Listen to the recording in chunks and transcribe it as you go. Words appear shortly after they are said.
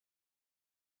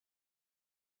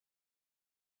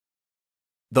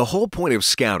The whole point of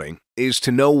scouting is to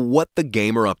know what the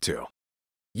game are up to.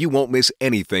 You won't miss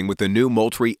anything with the new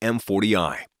Moultrie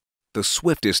M40i. The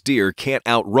swiftest deer can't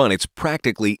outrun its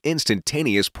practically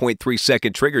instantaneous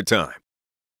 0.3-second trigger time.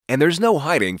 And there's no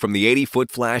hiding from the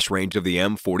 80-foot flash range of the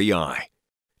M40i.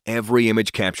 Every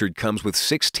image captured comes with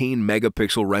 16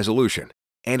 megapixel resolution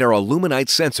and our Illuminite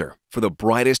sensor for the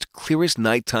brightest, clearest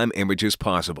nighttime images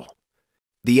possible.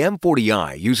 The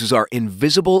M40i uses our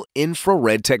invisible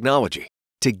infrared technology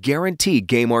to guarantee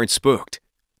game aren't spooked.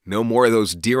 No more of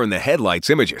those deer in the headlights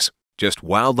images, just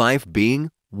wildlife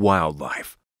being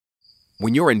wildlife.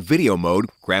 When you're in video mode,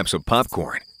 grab some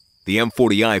popcorn. The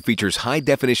M40i features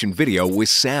high-definition video with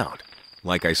sound.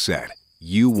 Like I said,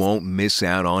 you won't miss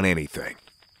out on anything.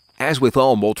 As with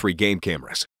all Moultrie game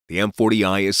cameras, the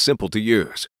M40i is simple to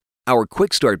use. Our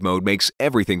quick start mode makes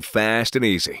everything fast and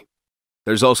easy.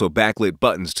 There's also backlit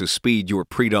buttons to speed your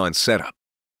pre-dawn setup.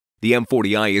 The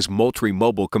M40i is Moultrie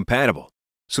mobile compatible,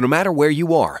 so no matter where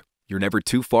you are, you're never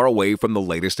too far away from the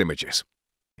latest images.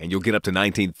 And you'll get up to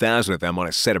 19,000 of them on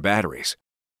a set of batteries.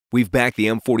 We've backed the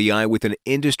M40i with an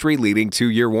industry-leading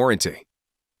 2-year warranty.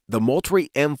 The Moultrie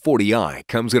M40i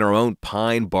comes in our own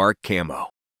pine bark camo.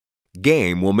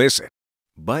 Game will miss it,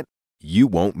 but you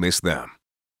won't miss them.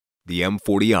 The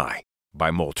M40i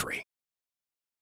by Moultrie.